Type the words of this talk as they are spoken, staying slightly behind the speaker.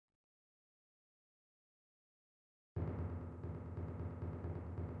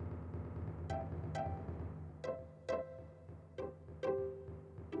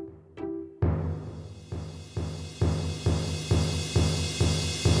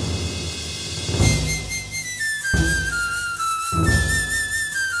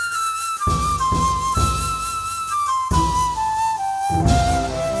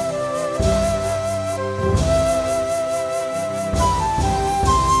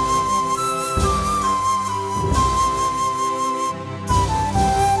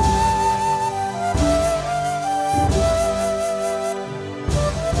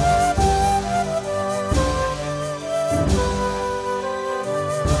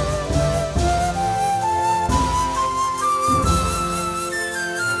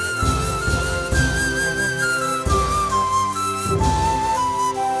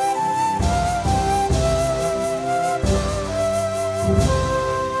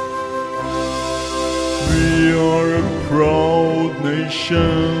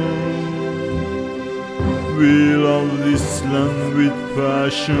nation. We love this land with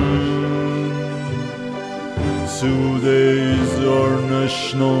passion. Today is our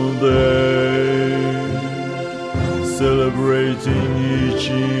national day, celebrating each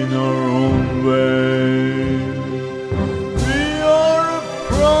in our own way. We are a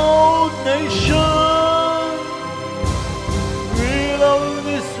proud nation. We love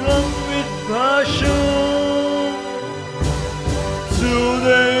this land with passion.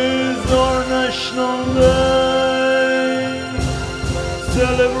 Today is our national day,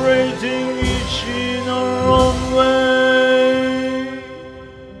 celebrating each in our own way.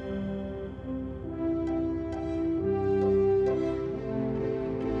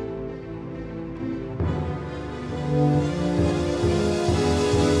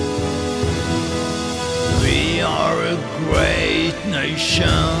 We are a great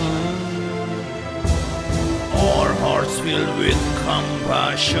nation, our hearts filled with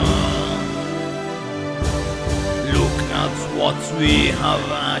compassion. Look at what we have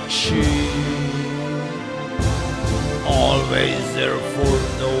achieved, always there for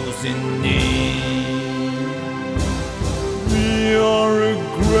those in need. We are a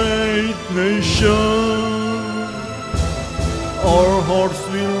great nation, our hearts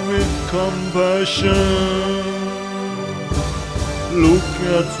filled with compassion. Look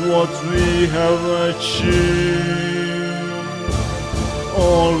at what we have achieved,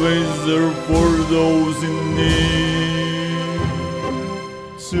 always there for those in need.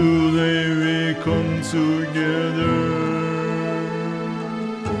 Today we come together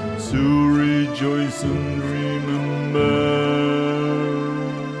to rejoice and remember,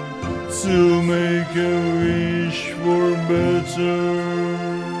 to make a wish for better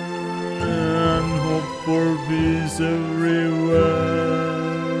and hope for peace everywhere.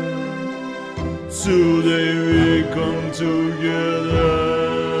 Today we come together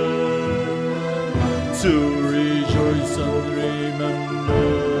to rejoice and remember,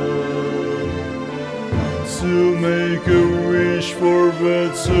 to make a wish for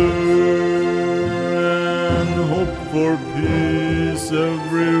better and hope for peace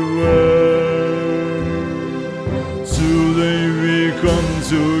everywhere. Today we come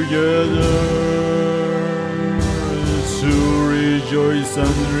together to rejoice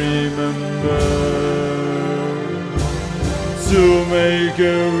and remember, to make a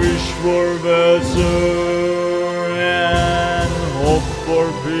wish for better and hope for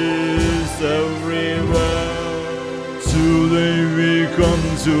peace everywhere. Today we come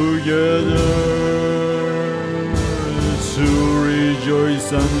together to rejoice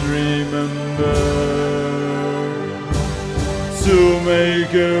and remember, to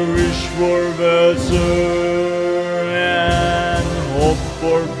make a wish for better and hope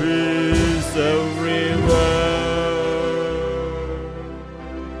for peace everywhere.